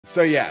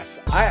So yes,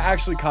 I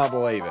actually can't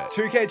believe it.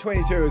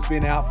 2K22 has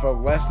been out for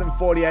less than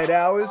 48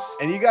 hours,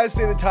 and you guys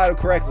see the title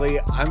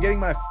correctly, I'm getting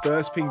my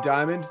first pink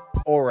diamond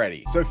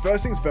already. So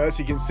first things first,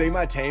 you can see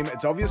my team.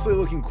 It's obviously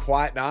looking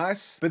quite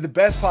nice, but the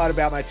best part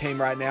about my team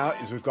right now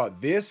is we've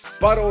got this,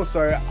 but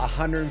also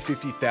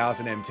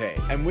 150,000 MT.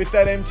 And with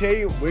that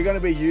MT, we're gonna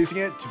be using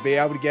it to be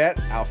able to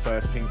get our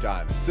first pink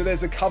diamond. So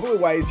there's a couple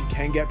of ways you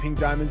can get pink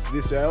diamonds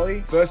this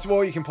early. First of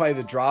all, you can play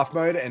the draft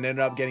mode and end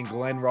up getting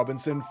Glenn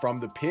Robinson from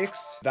the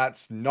picks.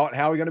 That's not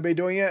how we're going to be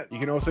doing it. You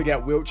can also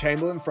get Wilt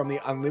Chamberlain from the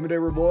unlimited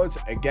rewards.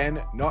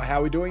 Again, not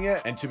how we're doing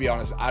it. And to be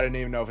honest, I don't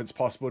even know if it's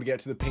possible to get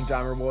to the pink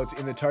diamond rewards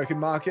in the token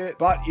market,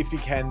 but if you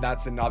can,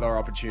 that's another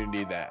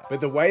opportunity there.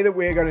 But the way that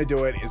we're going to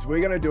do it is we're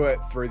going to do it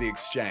through the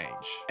exchange.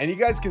 And you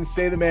guys can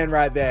see the man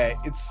right there.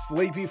 It's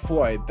Sleepy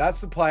Floyd.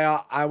 That's the player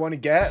I want to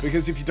get,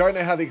 because if you don't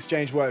know how the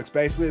exchange works,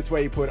 basically it's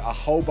where you put a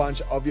whole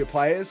bunch of your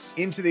players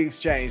into the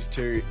exchange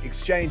to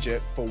exchange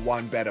it for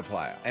one better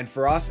player. And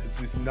for us, it's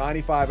this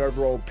 95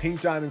 overall pink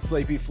diamond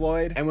Sleepy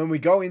Floyd. And when we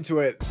go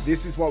into it,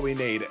 this is what we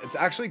need. It's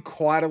actually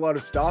quite a lot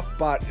of stuff,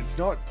 but it's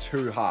not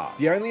too hard.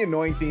 The only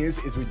annoying thing is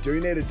we do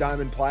need a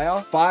diamond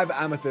player, 5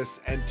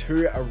 amethysts, and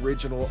 2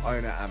 original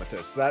owner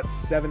amethysts. So that's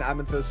 7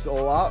 amethysts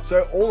all up.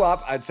 So all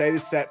up, I'd say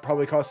this set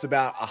probably costs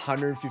about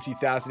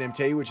 150,000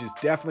 MT, which is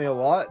definitely a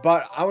lot,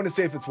 but I want to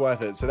see if it's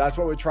worth it. So that's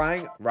what we're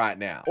trying right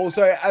now.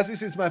 Also, as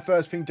this is my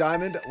first pink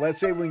diamond, let's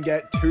see if we can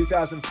get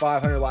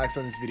 2,500 likes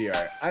on this video.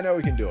 I know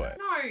we can do it.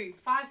 No,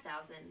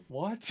 5,000.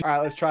 What? All right,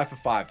 let's try for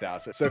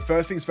 5,000. So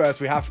first things first,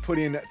 we have to put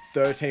in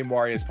 13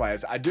 Warriors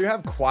players. I do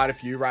have quite a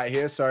few right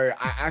here, so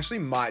I actually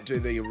might do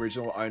the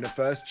original owner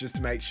first just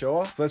to make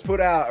sure. So let's put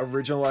our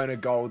original owner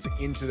golds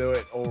into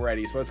it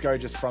already. So let's go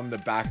just from the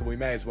back, and we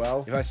may as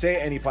well. If I see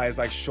any players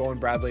like Sean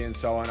Bradley and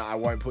so on, I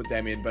won't put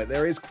them in, but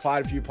there is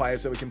quite a few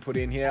players that we can put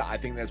in here. I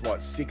think there's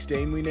what,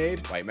 16 we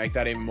need? Wait, make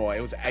that even more.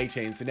 It was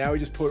 18. So now we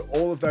just put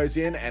all of those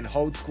in and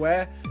hold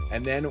square,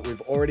 and then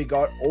we've already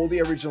got all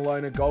the original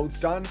owner golds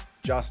done.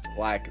 Just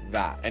like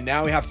that. And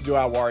now we have to do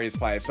our Warriors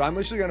players. So I'm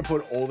literally going to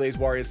put all these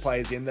Warriors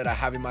players in that I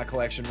have in my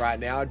collection right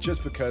now,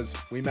 just because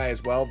we may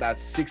as well.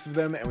 That's 6 of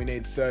them and we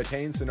need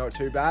 13, so not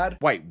too bad.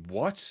 Wait,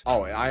 what?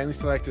 Oh, I only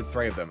selected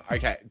 3 of them.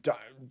 Okay,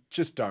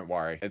 just don't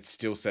worry. It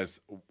still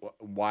says,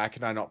 why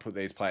can I not put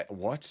these players?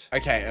 What?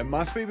 Okay, it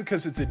must be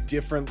because it's a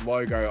different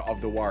logo of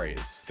the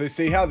Warriors. So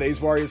see how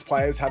these Warriors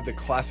players have the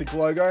classic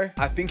logo?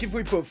 I think if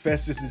we put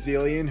Festus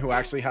Ezeli in, who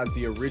actually has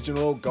the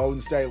original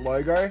Golden State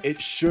logo,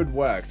 it should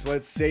work. So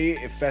let's see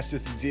if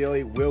Festus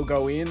Ezeli will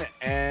go in,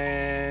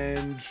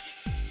 and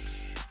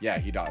yeah,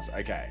 he does.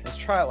 Okay, let's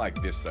try it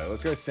like this though.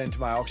 Let's go send to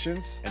my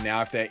auctions. And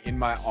now if they're in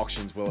my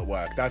auctions, will it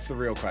work? That's the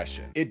real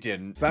question. It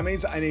didn't. So that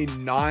means I need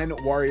 9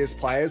 Warriors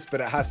players,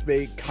 but it has to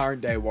be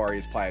current day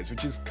Warriors players,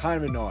 which is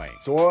kind of annoying.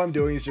 So all I'm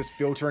doing is just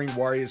filtering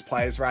Warriors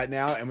players right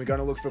now. And we're going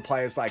to look for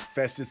players like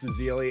Festus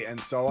Ezeli and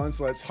so on.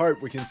 So let's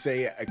hope we can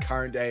see a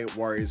current day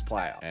Warriors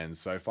player. And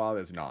so far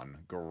there's none.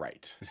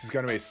 Great. This is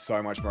going to be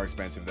so much more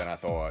expensive than I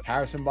thought.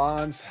 Harrison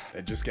Barnes,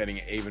 they're just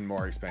getting even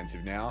more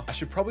expensive now. I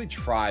should probably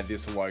try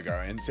this logo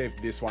and see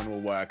if this one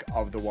will work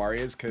of the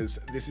Warriors, because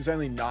this is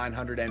only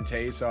 900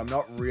 MT, so I'm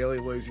not really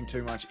losing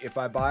too much if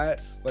I buy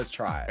it. Let's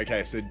try it.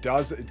 Okay, so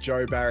does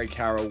Joe Barry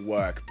Carroll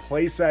work?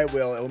 Please say it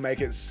will. It will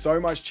make it so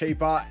much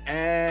cheaper,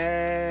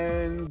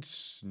 and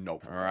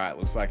nope. All right,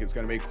 looks like it's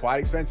going to be quite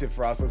expensive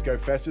for us. Let's go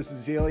Festus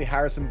Ezeli,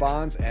 Harrison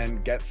Barnes,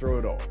 and get through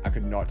it all. I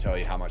could not tell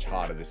you how much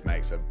harder this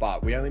makes it,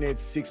 but we only need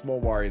 6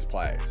 more Warriors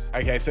players.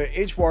 Okay, so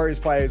each Warriors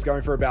player is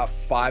going for about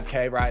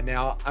 5K right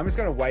now. I'm just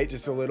going to wait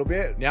just a little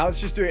bit. Now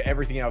let's just do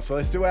everything else. So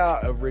let's do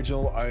our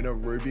original owner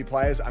Ruby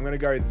players. I'm going to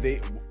go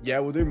yeah,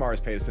 we'll do Morris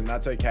Peterson.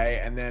 That's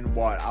okay. And then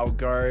what? I'll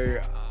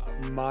go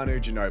Manu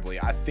Ginobili.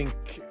 I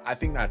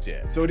think that's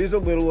it. So it is a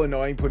little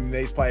annoying putting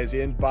these players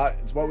in, but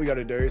it's what we got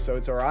to do, so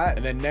it's all right.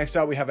 And then next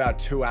up, we have our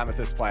 2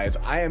 Amethyst players.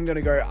 I am going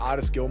to go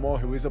Artis Gilmore,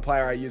 who is a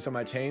player I use on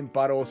my team,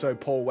 but also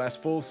Paul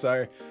Westphal.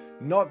 So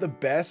not the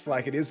best.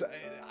 Like, it is,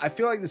 I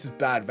feel like this is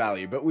bad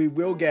value, but we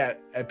will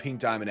get a pink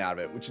diamond out of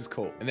it, which is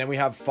cool. And then we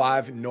have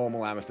 5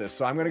 normal amethysts.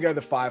 So I'm going to go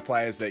the 5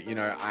 players that, you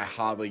know, I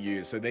hardly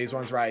use. So these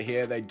ones right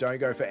here, they don't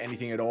go for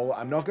anything at all.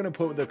 I'm not going to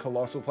put the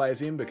colossal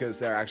players in because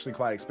they're actually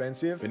quite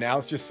expensive. But now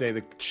let's just see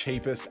the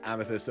cheapest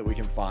amethyst that we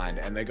can find.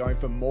 And they're going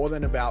for more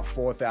than about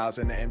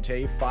 4,000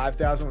 MT,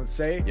 5,000, let's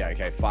see. Yeah,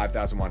 okay,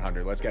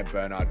 5,100. Let's get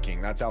Bernard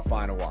King. That's our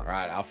final one. All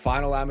right, our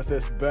final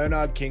amethyst,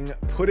 Bernard King,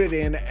 put it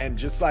in. And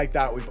just like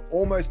that, we've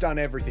almost done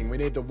everything. We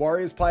need the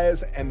Warriors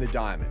players and the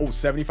diamond. Oh,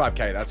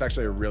 75K. That's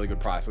actually a really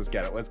good price. Let's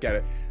get it. Let's get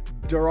it.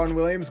 Deron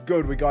Williams.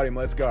 Good. We got him.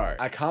 Let's go.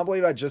 I can't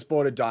believe I just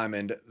bought a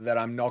diamond that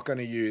I'm not going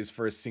to use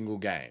for a single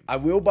game. I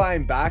will buy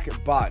him back,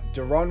 but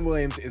Deron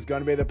Williams is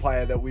going to be the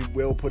player that we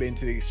will put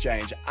into the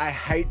exchange. I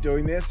hate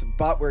doing this,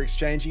 but we're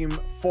exchanging him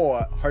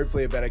for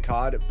hopefully a better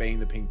card, being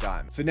the pink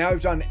diamond. So now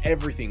we've done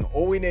everything.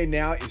 All we need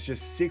now is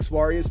just 6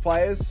 Warriors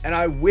players. And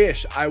I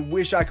wish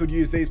I could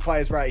use these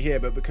players right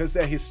here, but because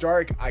they're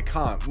historic, I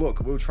can't.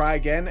 Look, we'll try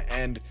again,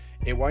 and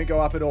it won't go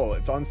up at all.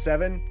 It's on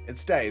 7, it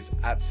stays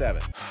at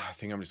 7. I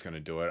think I'm just gonna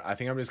do it. I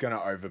think I'm just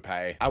gonna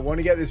overpay. I want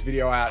to get this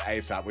video out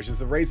ASAP, which is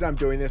the reason I'm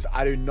doing this.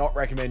 I do not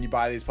recommend you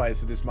buy these players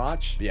for this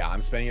much. But yeah,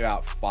 I'm spending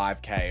about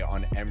 5K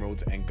on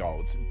emeralds and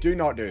golds. Do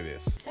not do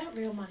this. Is that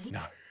real money?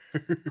 No.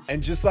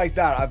 And just like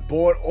that, I've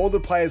bought all the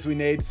players we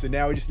need. So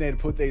now we just need to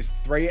put these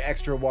 3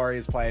 extra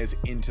Warriors players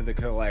into the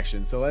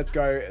collection. So let's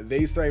go.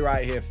 These 3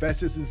 right here,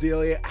 Festus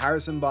Ezeli,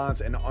 Harrison Barnes,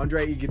 and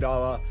Andre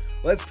Iguodala.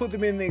 Let's put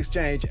them in the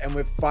exchange, and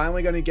we're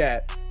finally going to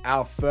get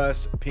our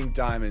first pink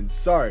diamond.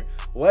 So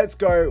let's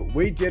go.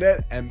 We did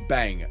it, and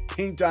bang,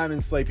 pink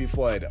diamond Sleepy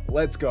Floyd.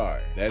 Let's go.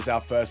 There's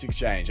our first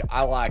exchange.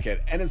 I like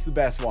it, and it's the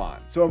best one.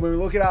 So when we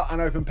look at our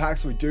unopened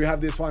packs, we do have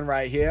this one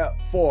right here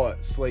for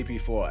Sleepy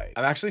Floyd.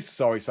 I'm actually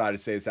so excited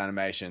to see this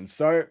animation.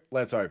 So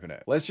let's open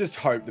it. Let's just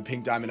hope the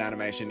pink diamond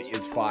animation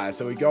is fire.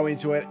 So we go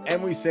into it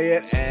and we see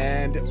it,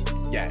 and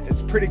yeah,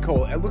 it's pretty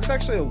cool. It looks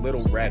actually a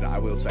little red, I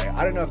will say.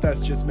 I don't know if that's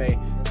just me.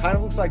 Kind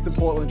of looks like the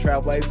Portland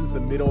Trailblazers,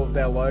 the middle of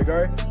their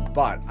logo,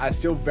 but I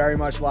still very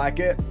much like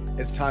it.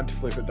 It's time to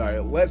flip it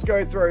though. Let's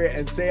go through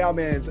and see our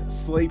man's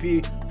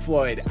Sleepy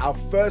Floyd, our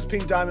first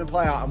pink diamond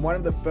player. I'm one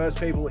of the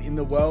first people in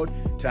the world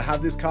to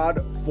have this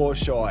card for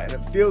sure, and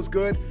it feels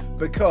good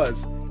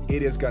because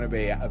it is going to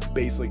be a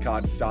beastly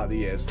card to start the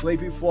year.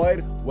 Sleepy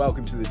Floyd,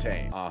 welcome to the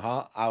team.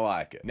 I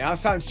like it. Now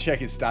it's time to check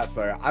his stats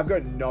though. I've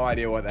got no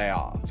idea what they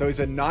are. So he's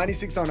a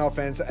 96 on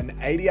offense, an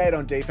 88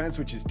 on defense,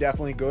 which is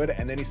definitely good.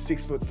 And then he's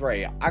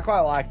 6'3". I quite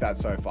like that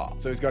so far.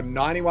 So he's got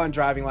 91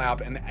 driving layup,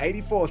 an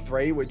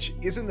 84-3, which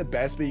isn't the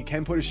best, but you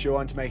can put a shoe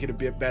on to make it a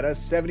bit better.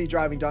 70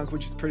 driving dunk,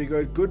 which is pretty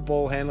good. Good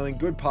ball handling,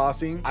 good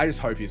passing. I just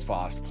hope he's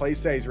fast. Please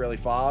say he's really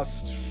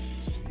fast.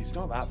 He's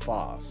not that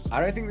fast.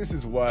 I don't think this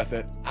is worth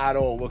it at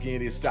all looking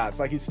at his stats.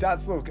 Like, his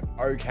stats look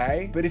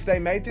okay, but if they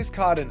made this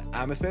card an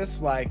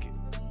amethyst, like,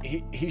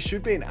 he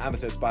should be an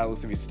amethyst by the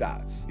looks of his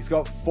stats. He's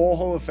got 4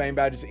 Hall of Fame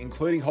badges,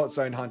 including Hot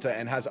Zone Hunter,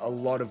 and has a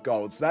lot of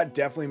gold. So that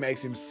definitely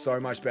makes him so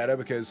much better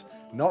because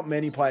not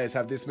many players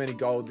have this many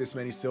gold, this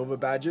many silver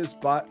badges,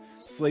 but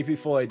Sleepy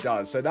Floyd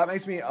does. So that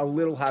makes me a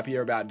little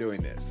happier about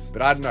doing this.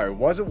 But I don't know,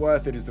 was it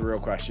worth it is the real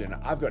question.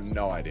 I've got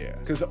no idea.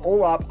 Because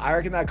all up, I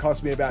reckon that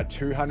cost me about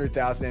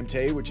 200,000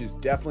 MT, which is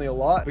definitely a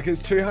lot,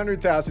 because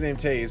 200,000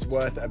 MT is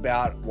worth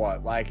about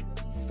what, like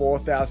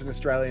 4,000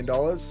 Australian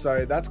dollars.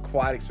 So that's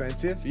quite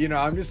expensive. You know,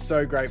 I'm just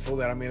so grateful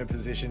that I'm in a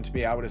position to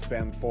be able to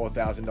spend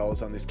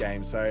 $4,000 on this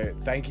game. So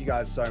thank you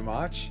guys so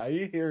much. Are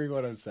you hearing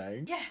what I'm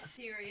saying? Yes,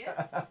 serious.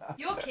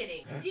 You're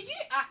kidding. Did you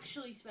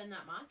actually spend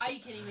that much? Are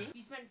you kidding me?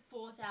 You spent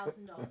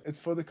 $4,000. It's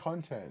for the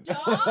content.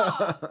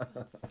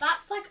 Stop.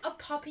 That's like a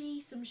puppy,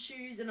 some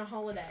shoes, and a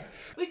holiday.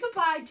 We could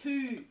buy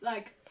 2,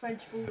 like,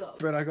 French bulldogs.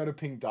 But I got a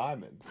pink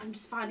diamond. I'm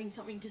just finding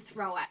something to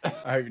throw at.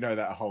 I hope you know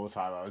that whole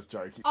time I was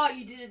joking. Oh,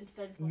 you didn't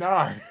spend $4,000.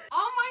 No.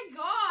 Oh my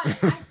god,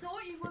 I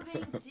thought you were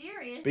being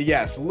serious. But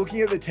yes,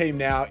 looking at the team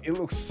now, it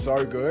looks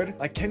so good.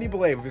 Like, can you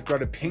believe we've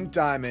got a pink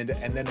diamond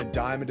and then a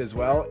diamond as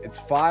well? It's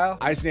fire.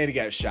 I just need to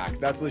get Shaq.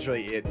 That's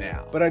literally it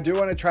now. But I do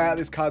want to try out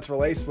this card's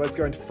release. So let's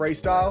go into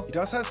freestyle. He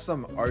does have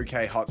some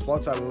okay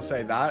hotspots, I will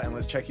say that. And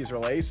let's check his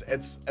release.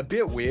 It's a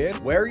bit weird.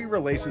 Where he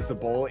releases the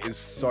ball is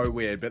so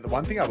weird. But the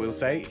one thing I will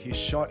say, his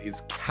shot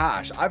is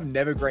cash. I've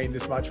never greened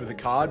this much with a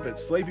card, but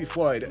Sleepy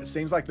Floyd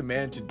seems like the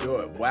man to do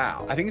it.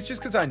 Wow. I think it's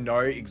just because I know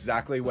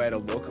exactly where to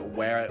look,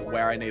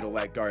 where I need to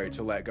let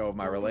go of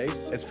my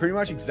release. It's pretty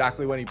much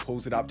exactly when he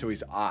pulls it up to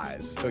his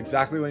eyes. So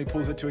exactly when he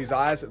pulls it to his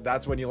eyes,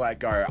 that's when you let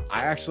go.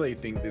 I actually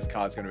think this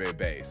card's going to be a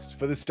beast.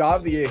 For the start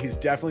of the year, he's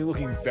definitely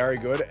looking very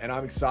good, and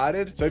I'm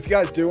excited. So if you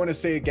guys do want to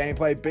see a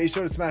gameplay, be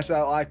sure to smash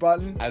that like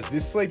button, as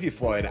this Sleepy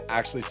Floyd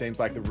actually seems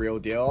like the real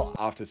deal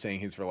after seeing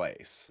his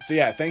release. So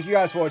yeah, thank you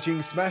guys for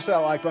watching. Smash that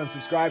like button,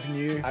 subscribe if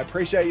you're new. I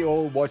appreciate you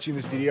all watching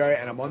this video,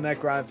 and I'm on that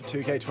grind for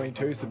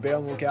 2K22, so be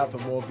on the lookout for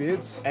more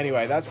vids.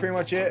 Anyway, that's pretty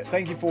much it.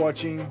 Thank you for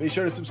watching. Be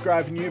sure to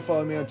subscribe if you're new.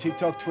 Follow me on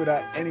TikTok,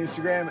 Twitter, and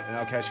Instagram, and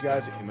I'll catch you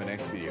guys in my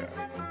next video.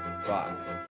 Bye.